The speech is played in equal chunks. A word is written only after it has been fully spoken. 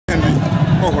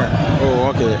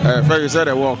Oh, okay. First you said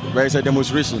a walk, but it's a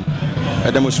demonstration.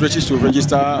 A demonstration to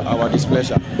register our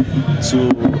displeasure to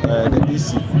the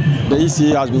EC. The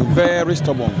EC has been very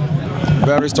stubborn.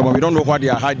 Very stubborn. We don't know what they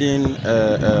are hiding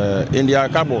in their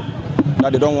cupboard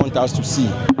that they don't want us to see.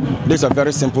 This is a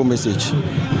very simple message.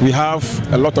 We have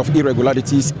a lot of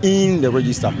irregularities in the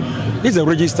register. This is a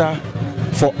register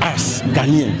for us,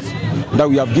 Ghanaians, that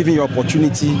we have given you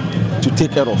opportunity to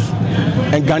take care of.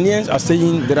 And Ghanaians are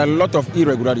saying there are a lot of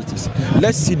irregularities.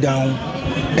 Let's sit down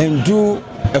and do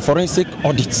a forensic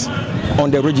audit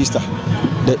on the register.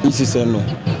 The EC said no.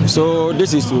 So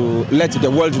this is to let the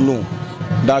world know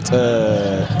that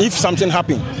if something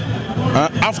happened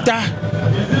after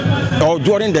or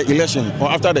during the election or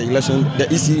after the election, the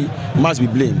EC must be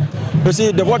blamed. You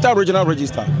see, the Volta Regional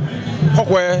Register,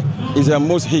 Hawkware is the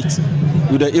most hit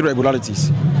with the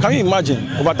irregularities. Can you imagine?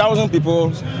 Over 1,000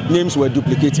 people's names were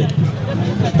duplicated.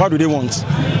 What do they want?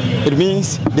 It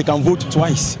means they can vote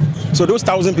twice. So those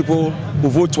 1,000 people who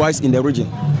vote twice in the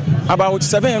region, about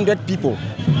 700 people,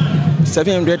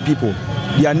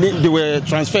 they were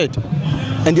transferred,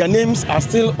 and their names are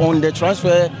still on the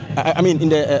transfer. In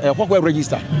the Hawkware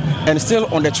register, and still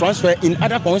on the transfer in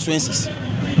other constituencies.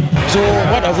 So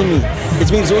what does it mean? It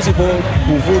means those people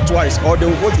who vote twice, or they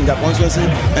will vote in their constituency,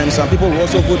 and some people will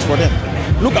also vote for them.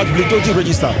 Look at Vlitoji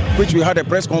register, which we had a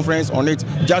press conference on it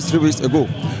just 3 weeks ago.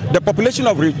 The population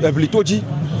of Vlitoji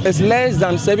is less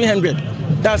than 700.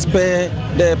 That's per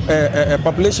the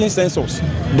population census,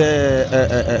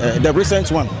 the recent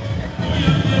one.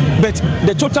 But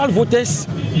the total voters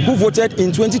who voted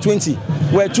in 2020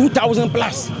 were 2,000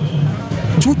 plus.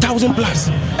 2,000 plus.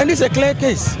 And this is a clear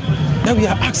case that we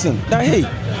are asking that, hey,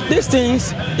 these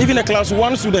things, even a class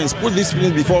 1 students put these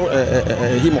things before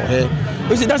him or her,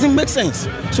 because it doesn't make sense.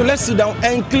 So let's sit down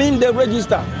and clean the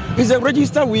register. It's a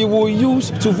register we will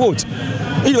use to vote.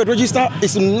 If the register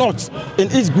is not in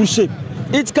its good shape,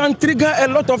 it can trigger a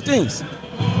lot of things.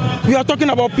 We are talking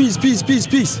about peace.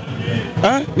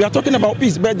 We are talking about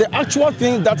peace, but the actual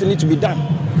thing that needs to be done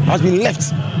has been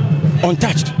left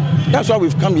untouched. That's why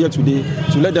we've come here today,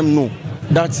 to let them know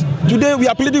that today we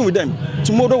are pleading with them.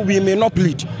 Tomorrow we may not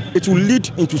plead. It will lead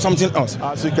into something else.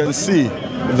 As you can see,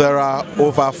 there are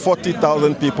over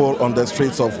 40,000 people on the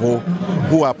streets of Ho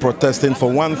who are protesting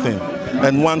for one thing,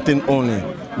 and one thing only.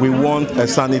 We want a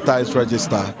sanitized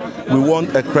register. We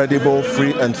want a credible,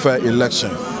 free and fair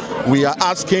election. We are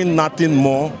asking nothing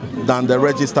more than the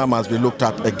register must be looked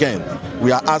at again.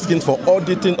 We are asking for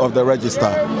auditing of the register.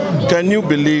 Can you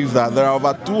believe that there are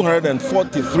over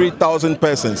 243,000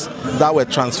 persons that were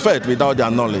transferred without their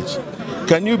knowledge?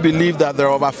 Can you believe that there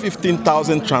are over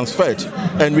 15,000 transferred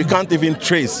and we can't even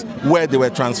trace where they were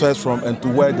transferred from and to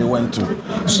where they went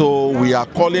to? So we are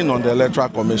calling on the Electoral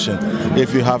Commission,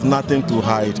 if you have nothing to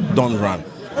hide, don't run.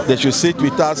 They should sit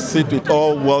with us, sit with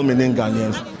all well-meaning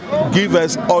Ghanaians. Give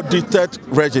us audited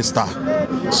register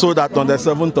so that on the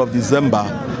 7th of December,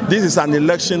 this is an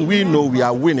election we know we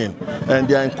are winning, and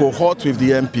they are in cohort with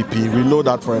the MPP. We know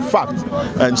that for a fact.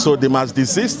 And so they must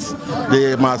desist.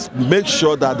 They must make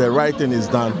sure that the right thing is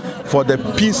done for the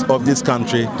peace of this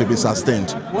country to be sustained.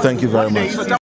 Thank you very much.